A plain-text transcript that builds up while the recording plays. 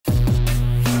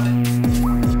What's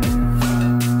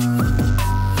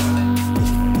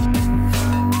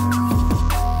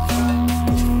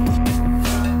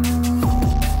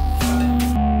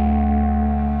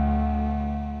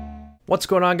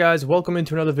going on, guys? Welcome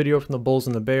into another video from the Bulls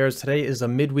and the Bears. Today is a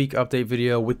midweek update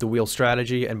video with the wheel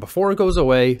strategy, and before it goes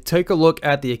away, take a look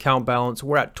at the account balance.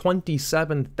 We're at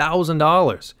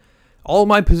 $27,000. All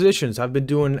my positions have been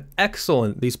doing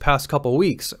excellent these past couple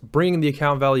weeks, bringing the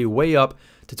account value way up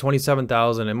to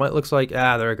 $27,000. It might look like,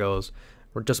 there it goes.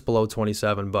 We're just below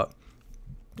 27, but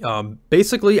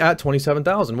basically at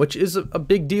 $27,000, which is a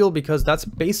big deal because that's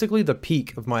basically the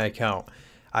peak of my account.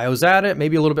 I was at it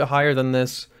maybe a little bit higher than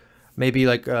this, maybe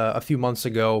like a few months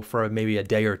ago for maybe a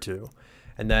day or two,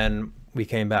 and then we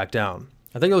came back down.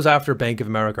 I think it was after Bank of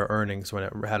America earnings when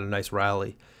it had a nice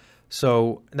rally.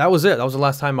 So that was it. That was the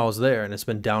last time I was there, and it's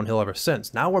been downhill ever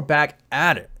since. Now we're back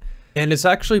at it, and it's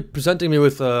actually presenting me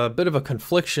with a bit of a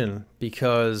confliction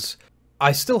because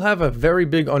I still have a very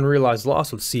big unrealized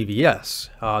loss with CVS.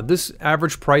 This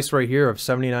average price right here of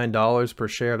 $79 per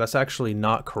share, that's actually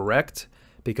not correct,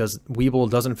 because Webull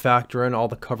doesn't factor in all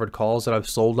the covered calls that I've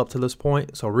sold up to this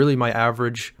point. So really my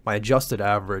adjusted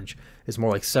average is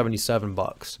more like 77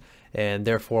 bucks. And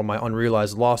therefore my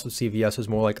unrealized loss with CVS is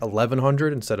more like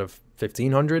 1,100 instead of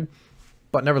 1,500.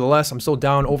 But nevertheless, I'm still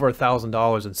down over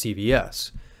 $1,000 in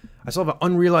CVS. I still have an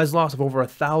unrealized loss of over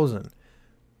 1,000.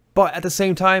 But at the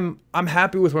same time, I'm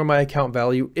happy with where my account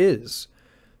value is.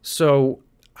 So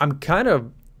I'm kind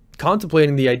of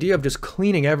contemplating the idea of just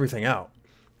cleaning everything out.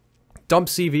 Dump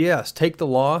CVS, take the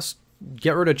loss,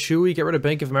 get rid of CHWY, get rid of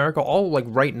Bank of America, all like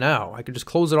right now. I could just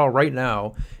close it all right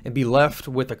now and be left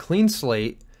with a clean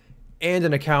slate and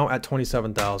an account at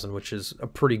 $27,000, which is a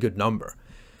pretty good number.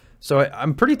 So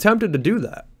I'm pretty tempted to do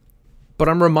that. But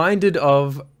I'm reminded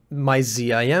of my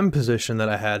ZIM position that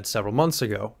I had several months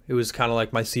ago. It was kind of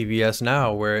like my CVS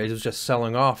now, where it was just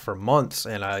selling off for months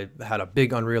and I had a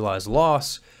big unrealized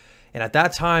loss. And at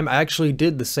that time, I actually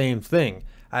did the same thing.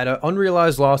 I had an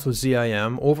unrealized loss with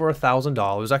ZIM over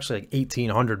 $1,000, actually like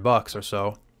 1,800 bucks or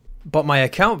so. But my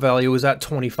account value was at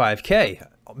 25K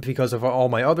because of all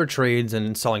my other trades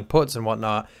and selling puts and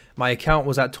whatnot. My account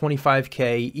was at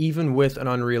 25K even with an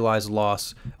unrealized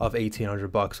loss of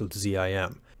 1,800 bucks with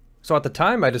ZIM. So at the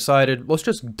time I decided, let's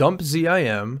just dump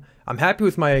ZIM. I'm happy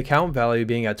with my account value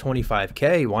being at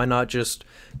 25K. Why not just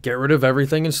get rid of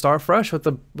everything and start fresh with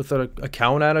an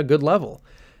account at a good level?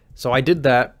 So I did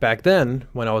that back then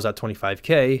when I was at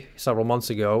 25K several months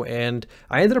ago, and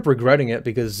I ended up regretting it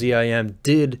because ZIM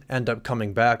did end up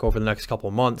coming back over the next couple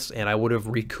months, and I would have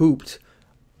recouped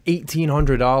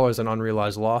 $1,800 in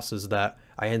unrealized losses that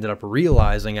I ended up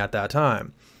realizing at that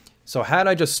time. So had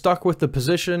I just stuck with the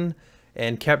position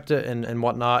and kept it and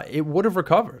whatnot, it would have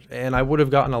recovered, and I would have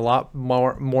gotten a lot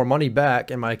more money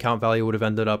back, and my account value would have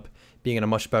ended up being in a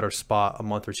much better spot a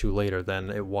month or two later than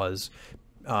it was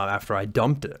after I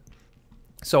dumped it.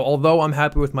 So although I'm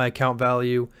happy with my account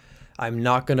value, I'm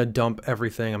not going to dump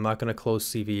everything. I'm not going to close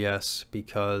CVS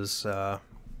because I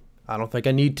don't think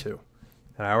I need to.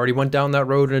 And I already went down that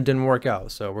road and it didn't work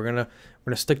out. So we're gonna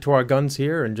stick to our guns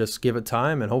here and just give it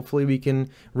time, and hopefully we can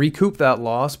recoup that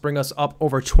loss, bring us up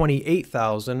over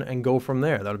 28,000 and go from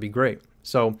there. That would be great.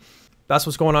 So that's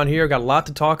what's going on here. Got a lot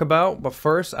to talk about, but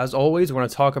first, as always, we're going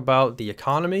to talk about the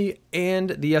economy and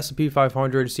the S&P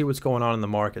 500, see what's going on in the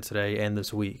market today and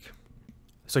this week.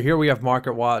 So here we have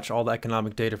Market Watch, all the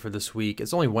economic data for this week.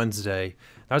 It's only Wednesday.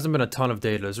 There hasn't been a ton of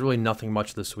data. There's really nothing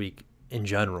much this week in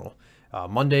general.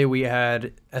 Monday we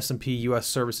had S&P US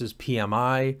Services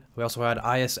PMI. We also had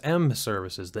ISM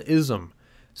Services, the ISM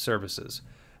Services.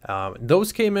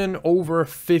 Those came in over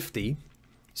 50.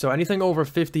 So anything over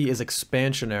 50 is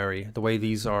expansionary, the way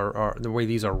these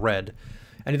are read.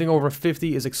 Anything over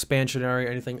 50 is expansionary.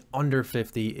 Anything under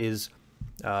 50 is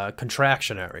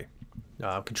contractionary.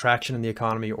 Contraction in the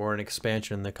economy or an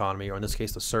expansion in the economy, or in this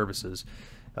case the services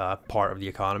part of the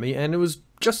economy. And it was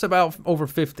just about over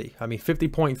 50. I mean,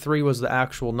 50.3 was the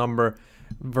actual number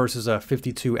versus a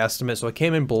 52 estimate. So it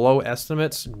came in below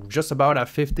estimates, just about at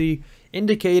 50,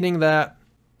 indicating that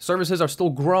services are still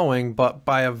growing, but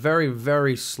by a very,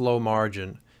 very slow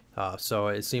margin. So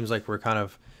it seems like we're kind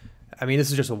of, I mean, this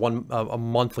is just a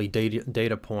monthly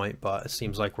data point, but it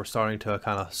seems like we're starting to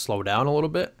kind of slow down a little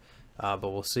bit. But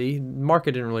we'll see. The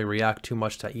market didn't really react too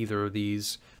much to either of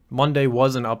these. Monday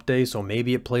was an up day, so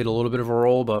maybe it played a little bit of a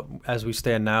role, but as we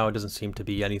stand now, it doesn't seem to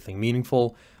be anything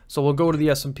meaningful. So we'll go to the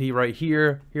S&P right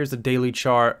here. Here's the daily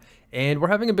chart, and we're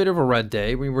having a bit of a red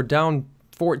day. We were down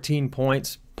 14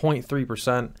 points,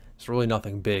 0.3%. It's really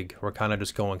nothing big. We're kind of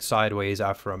just going sideways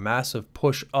after a massive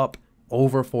push up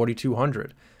over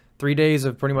 4,200. 3 days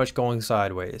of pretty much going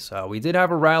sideways. We did have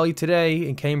a rally today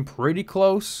and came pretty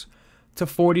close to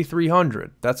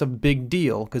 4,300. That's a big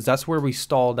deal because that's where we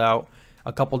stalled out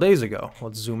a couple days ago.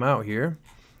 Let's zoom out here.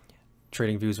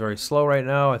 Trading view is very slow right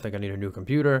now. I think I need a new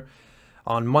computer.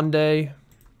 On Monday,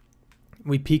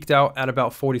 we peaked out at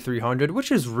about 4,300,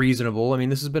 which is reasonable. I mean,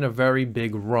 this has been a very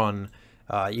big run.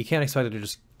 You can't expect it to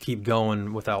just keep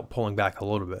going without pulling back a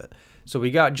little bit. So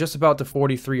we got just about to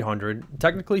 4,300,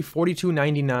 technically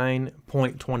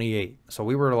 4299.28. So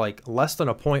we were like less than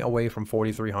a point away from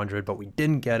 4,300, but we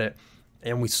didn't get it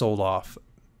and we sold off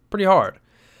pretty hard.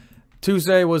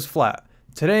 Tuesday was flat.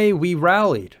 Today we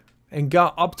rallied and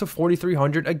got up to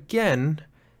 4,300 again,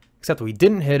 except we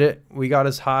didn't hit it. We got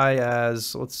as high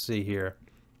as, let's see here,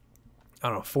 I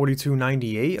don't know,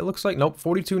 42.98 it looks like. Nope,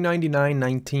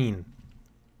 42.99.19.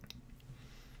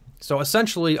 So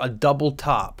essentially a double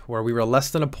top where we were less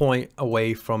than a point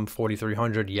away from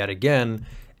 4,300 yet again,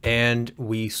 and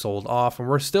we sold off, and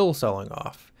we're still selling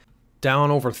off.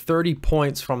 Down over 30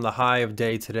 points from the high of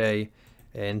day today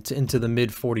and into the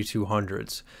mid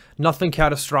 4,200s. Nothing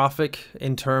catastrophic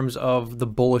in terms of the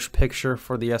bullish picture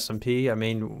for the S&P. I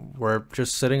mean, we're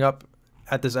just sitting up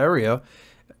at this area,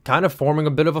 kind of forming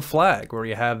a bit of a flag where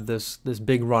you have this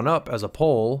big run up as a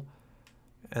pole,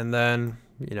 and then,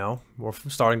 you know, we're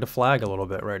starting to flag a little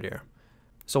bit right here.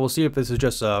 So we'll see if this is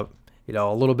just a, you know,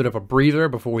 a little bit of a breather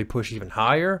before we push even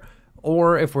higher,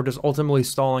 or if we're just ultimately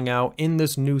stalling out in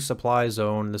this new supply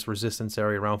zone, this resistance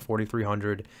area around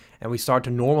 4,300, and we start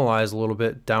to normalize a little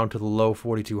bit down to the low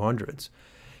 4,200s.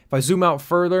 If I zoom out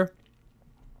further,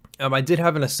 I did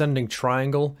have an ascending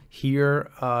triangle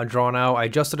here drawn out. I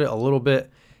adjusted it a little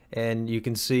bit, and you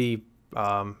can see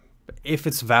if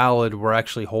it's valid, we're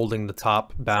actually holding the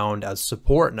top bound as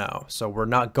support now. So we're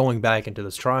not going back into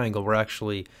this triangle. We're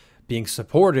actually being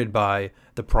supported by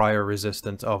the prior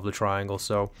resistance of the triangle.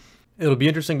 So it'll be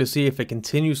interesting to see if it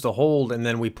continues to hold and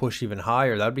then we push even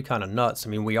higher. That'd be kind of nuts. I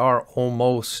mean, we are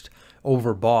almost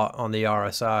overbought on the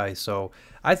RSI. So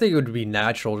I think it would be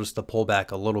natural just to pull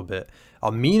back a little bit.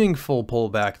 A meaningful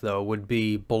pullback, though, would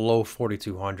be below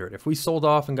 4,200. If we sold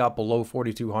off and got below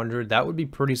 4,200, that would be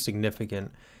pretty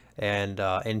significant and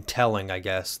telling, I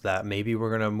guess, that maybe we're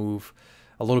going to move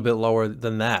a little bit lower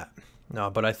than that.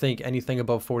 But I think anything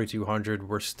above 4,200,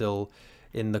 we're still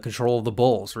in the control of the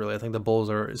bulls, really. I think the bulls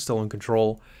are still in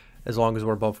control as long as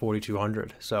we're above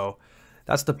 4,200. So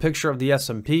that's the picture of the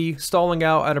S&P, stalling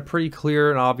out at a pretty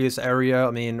clear and obvious area.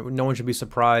 I mean, no one should be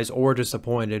surprised or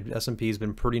disappointed. S&P has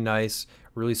been pretty nice,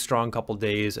 really strong couple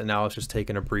days, and now it's just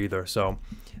taking a breather. So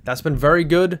that's been very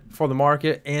good for the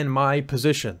market and my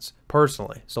positions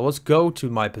personally. So let's go to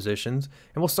my positions,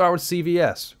 and we'll start with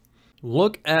CVS.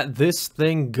 Look at this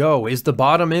thing go. Is the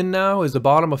bottom in now? Is the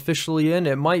bottom officially in?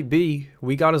 It might be.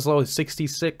 We got as low as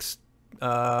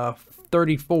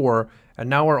 66.34, and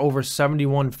now we're over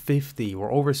 71.50.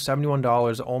 We're over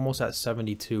 $71, almost at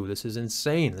 72. This is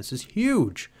insane. This is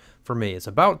huge for me. It's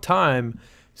about time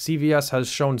CVS has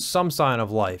shown some sign of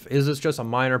life. Is this just a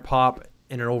minor pop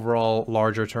in an overall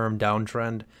larger term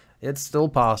downtrend? It's still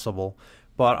possible.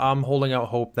 But I'm holding out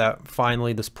hope that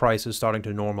finally this price is starting to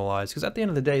normalize, because at the end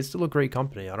of the day, it's still a great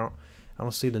company. I don't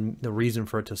see the reason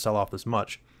for it to sell off this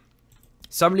much.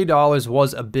 $70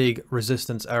 was a big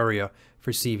resistance area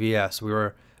for CVS. We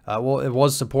were well, it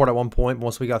was support at one point.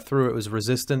 Once we got through it, was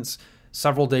resistance.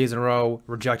 Several days in a row,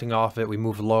 rejecting off it, we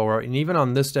moved lower, and even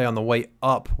on this day on the way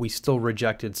up, we still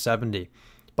rejected 70.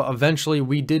 But eventually,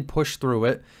 we did push through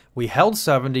it. We held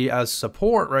 70 as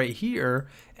support right here,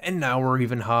 and now we're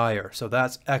even higher. So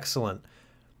that's excellent.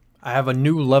 I have a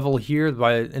new level here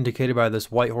indicated by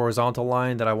this white horizontal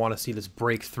line that I want to see this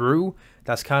break through.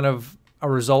 That's kind of a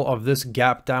result of this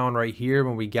gap down right here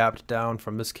when we gapped down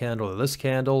from this candle to this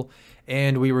candle,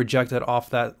 and we rejected off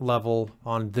that level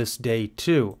on this day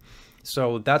too.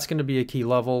 So that's going to be a key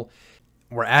level.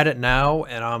 We're at it now,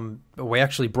 and we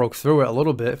actually broke through it a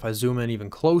little bit. If I zoom in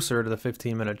even closer to the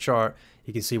 15-minute chart,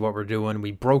 you can see what we're doing.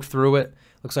 We broke through it.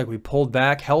 Looks like we pulled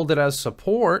back, held it as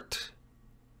support.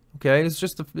 Okay, these are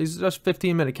just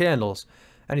 15-minute candles.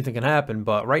 Anything can happen,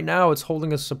 but right now it's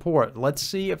holding as support. Let's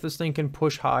see if this thing can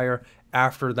push higher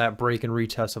after that break and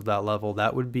retest of that level.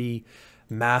 That would be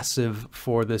massive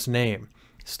for this name.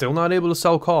 Still not able to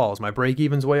sell calls. My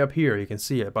break-even's way up here. You can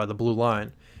see it by the blue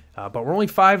line. But we're only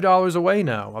 $5 away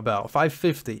now, about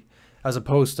 $5.50, as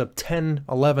opposed to $10,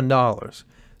 $11.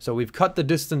 So we've cut the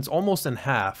distance almost in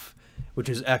half, which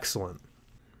is excellent.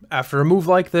 After a move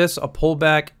like this, a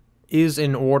pullback is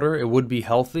in order. It would be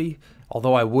healthy.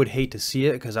 Although I would hate to see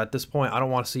it, because at this point I don't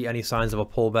want to see any signs of a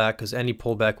pullback, because any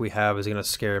pullback we have is going to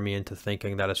scare me into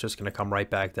thinking that it's just going to come right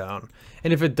back down.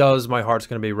 And if it does, my heart's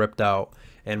going to be ripped out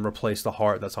and replace the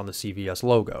heart that's on the CVS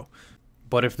logo.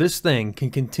 But if this thing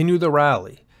can continue the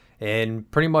rally and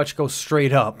pretty much go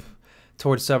straight up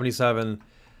towards 77,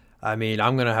 I mean,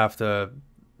 I'm going to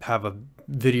have a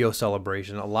video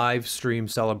celebration, a live stream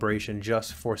celebration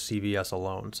just for CVS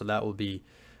alone. So that would be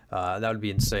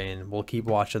insane. We'll keep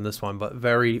watching this one, but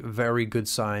very, very good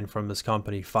sign from this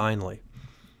company finally.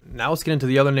 Now let's get into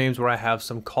the other names where I have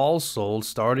some calls sold,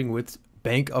 starting with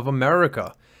Bank of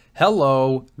America.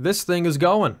 Hello, this thing is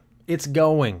going. It's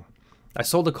going. I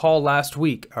sold a call last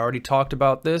week. I already talked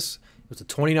about this. It was a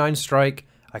 29 strike.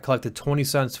 I collected 20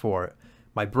 cents for it.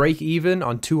 My break even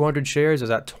on 200 shares is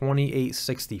at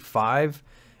 28.65.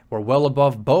 We're well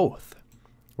above both.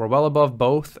 We're well above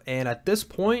both. And at this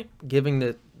point, given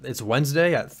that it's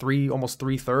Wednesday at almost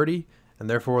 3:30, and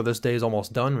therefore this day is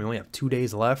almost done, we only have 2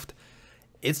 days left,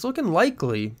 it's looking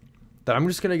likely that I'm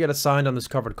just going to get assigned on this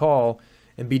covered call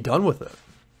and be done with it.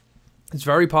 It's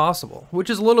very possible, which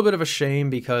is a little bit of a shame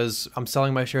because I'm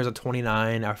selling my shares at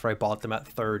 29 after I bought them at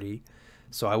 30.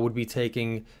 So I would be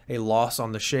taking a loss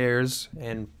on the shares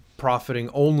and profiting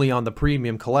only on the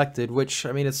premium collected, which,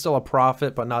 I mean, it's still a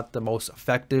profit, but not the most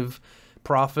effective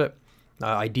profit.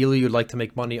 Ideally, you'd like to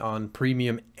make money on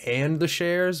premium and the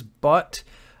shares, but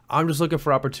I'm just looking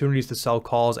for opportunities to sell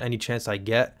calls any chance I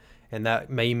get, and that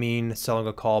may mean selling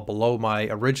a call below my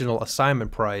original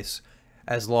assignment price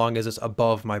as long as it's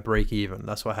above my break even.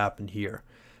 That's what happened here.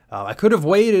 I could have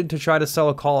waited to try to sell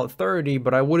a call at 30,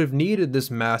 but I would have needed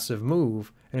this massive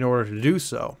move in order to do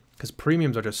so, because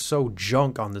premiums are just so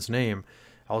junk on this name.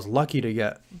 I was lucky to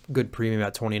get good premium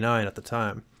at 29 at the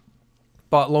time.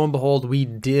 But lo and behold, we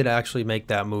did actually make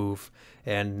that move,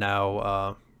 and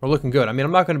now we're looking good. I mean,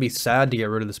 I'm not going to be sad to get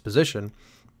rid of this position,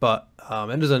 but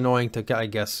it is annoying to, I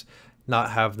guess,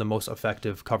 not have the most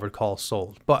effective covered call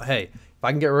sold. But hey, if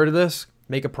I can get rid of this,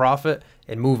 make a profit,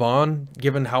 and move on,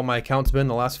 given how my account's been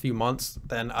the last few months,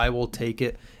 then I will take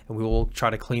it, and we will try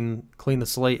to clean the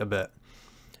slate a bit.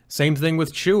 Same thing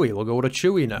with CHWY. We'll go to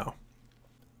CHWY now.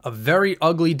 A very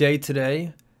ugly day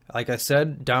today. Like I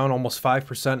said, down almost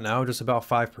 5% now, just about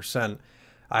 5%.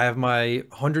 I have my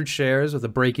 100 shares with a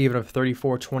break even of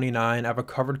 34.29. I have a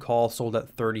covered call sold at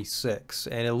 36.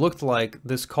 And it looked like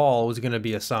this call was going to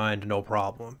be assigned no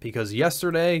problem, because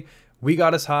yesterday we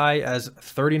got as high as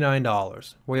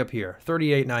 $39, way up here,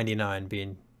 $38.99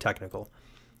 being technical.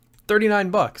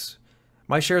 39 bucks.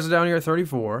 My shares are down here at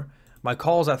 34. My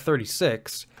call's at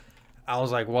 36. I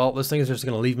was like, well, this thing is just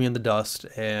going to leave me in the dust.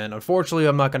 And unfortunately,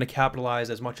 I'm not going to capitalize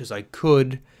as much as I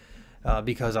could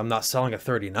because I'm not selling at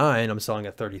 39. I'm selling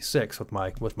at 36 with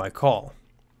my call.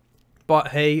 But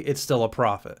hey, it's still a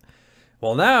profit.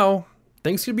 Well, now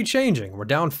things could be changing. We're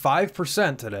down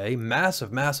 5% today.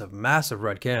 Massive, massive, massive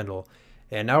red candle.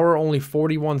 And now we're only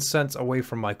 41 cents away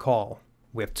from my call.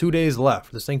 We have 2 days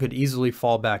left. This thing could easily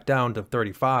fall back down to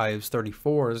 35s,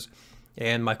 34s,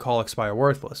 and my call expire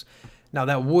worthless. Now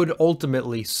that would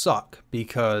ultimately suck,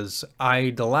 because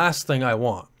the last thing I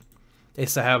want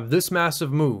is to have this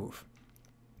massive move,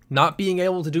 not being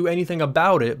able to do anything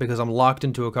about it because I'm locked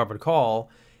into a covered call,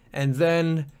 and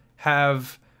then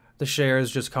have the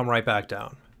shares just come right back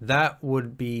down. That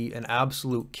would be an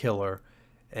absolute killer,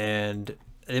 and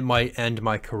it might end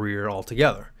my career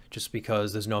altogether, just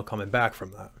because there's no coming back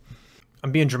from that.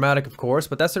 I'm being dramatic, of course,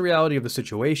 but that's the reality of the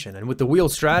situation. And with the wheel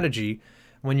strategy,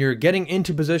 when you're getting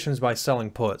into positions by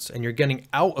selling puts and you're getting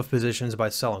out of positions by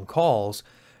selling calls,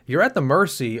 you're at the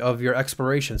mercy of your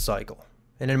expiration cycle.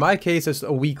 And in my case, it's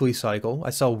a weekly cycle.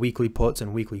 I sell weekly puts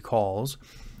and weekly calls,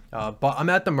 but I'm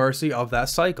at the mercy of that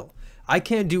cycle. I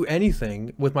can't do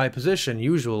anything with my position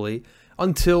usually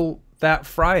until that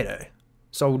Friday.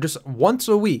 So just once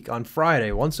a week, on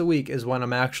Friday, once a week is when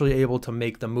I'm actually able to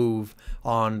make the move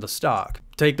on the stock.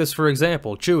 Take this for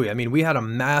example, CHWY. I mean, we had a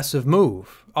massive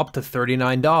move up to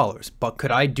 $39, but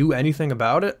could I do anything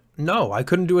about it? No, I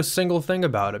couldn't do a single thing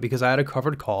about it because I had a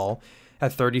covered call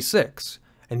at 36.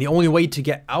 And the only way to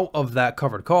get out of that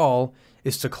covered call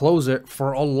is to close it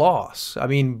for a loss. I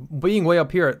mean, being way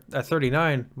up here at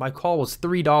 39, my call was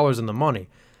 $3 in the money.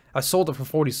 I sold it for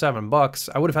 47 bucks.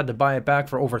 I would have had to buy it back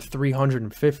for over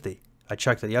 350. I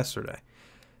checked it yesterday.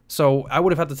 So I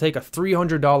would have had to take a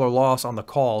 $300 loss on the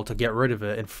call to get rid of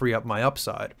it and free up my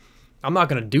upside. I'm not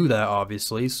going to do that,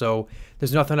 obviously, so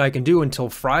there's nothing I can do until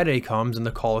Friday comes and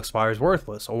the call expires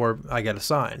worthless, or I get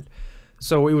assigned.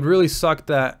 So it would really suck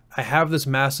that I have this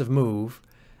massive move,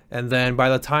 and then by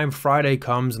the time Friday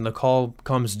comes and the call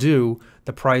comes due,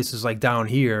 the price is like down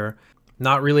here.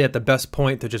 not really at the best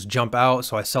point to just jump out,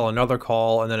 so I sell another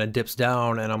call and then it dips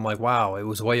down and I'm like, wow, it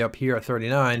was way up here at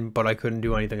 39, but I couldn't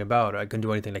do anything about it. I couldn't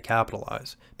do anything to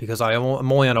capitalize because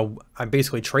I'm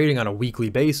basically trading on a weekly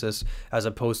basis as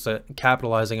opposed to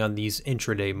capitalizing on these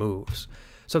intraday moves.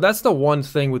 So that's the one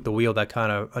thing with the wheel that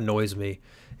kind of annoys me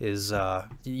is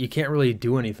you can't really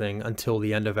do anything until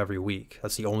the end of every week.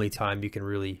 That's the only time you can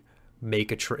really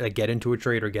make a get into a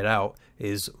trade or get out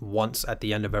is once at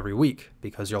the end of every week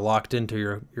because you're locked into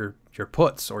your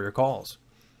puts or your calls.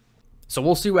 So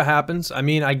we'll see what happens. I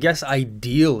mean, I guess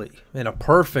ideally in a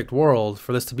perfect world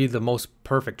for this to be the most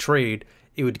perfect trade,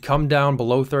 it would come down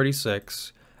below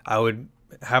 36. I would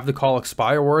have the call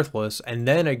expire worthless and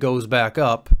then it goes back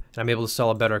up and I'm able to sell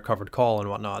a better covered call and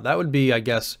whatnot. That would be, I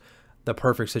guess, the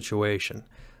perfect situation.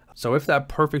 So if that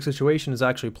perfect situation is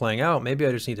actually playing out, maybe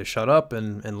I just need to shut up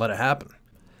and let it happen.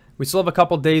 We still have a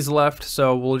couple days left,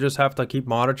 so we'll just have to keep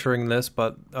monitoring this,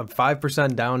 but a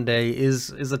 5% down day is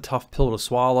a tough pill to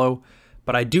swallow.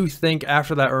 But I do think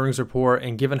after that earnings report,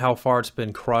 and given how far it's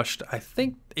been crushed, I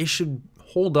think it should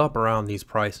hold up around these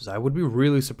prices. I would be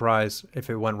really surprised if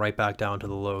it went right back down to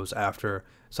the lows after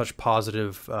such a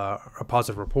positive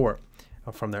report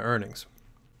from their earnings.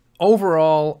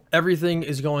 Overall, everything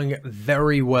is going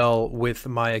very well with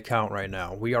my account right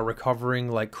now. We are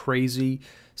recovering like crazy.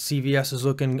 CVS is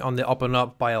looking on the up and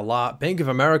up by a lot. Bank of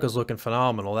America is looking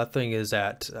phenomenal. That thing is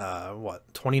at,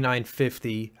 what,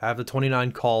 $29.50. I have the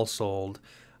 29 calls sold.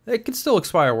 It could still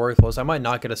expire worthless. I might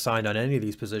not get assigned on any of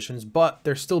these positions, but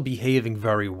they're still behaving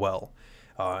very well.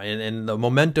 And the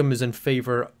momentum is in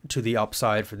favor to the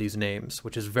upside for these names,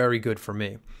 which is very good for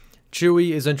me.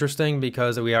 CHWY is interesting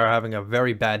because we are having a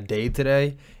very bad day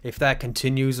today. If that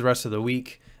continues the rest of the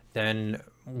week, then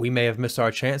we may have missed our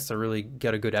chance to really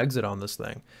get a good exit on this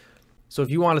thing. So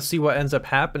if you want to see what ends up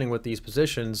happening with these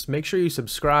positions, make sure you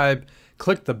subscribe,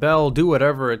 click the bell, do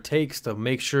whatever it takes to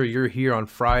make sure you're here on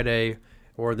Friday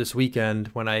or this weekend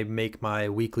when I make my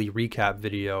weekly recap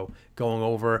video going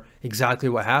over exactly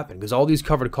what happened. Because all these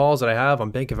covered calls that I have on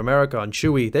Bank of America, on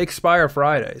CHWY, they expire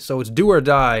Friday. So it's do or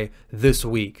die this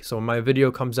week. So when my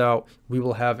video comes out, we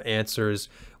will have answers.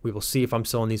 We will see if I'm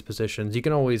still in these positions. You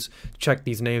can always check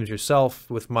these names yourself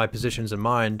with my positions in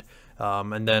mind.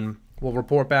 And then we'll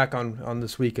report back on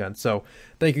this weekend. So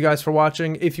thank you guys for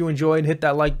watching. If you enjoyed, hit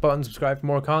that like button, subscribe for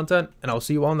more content, and I'll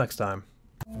see you all next time.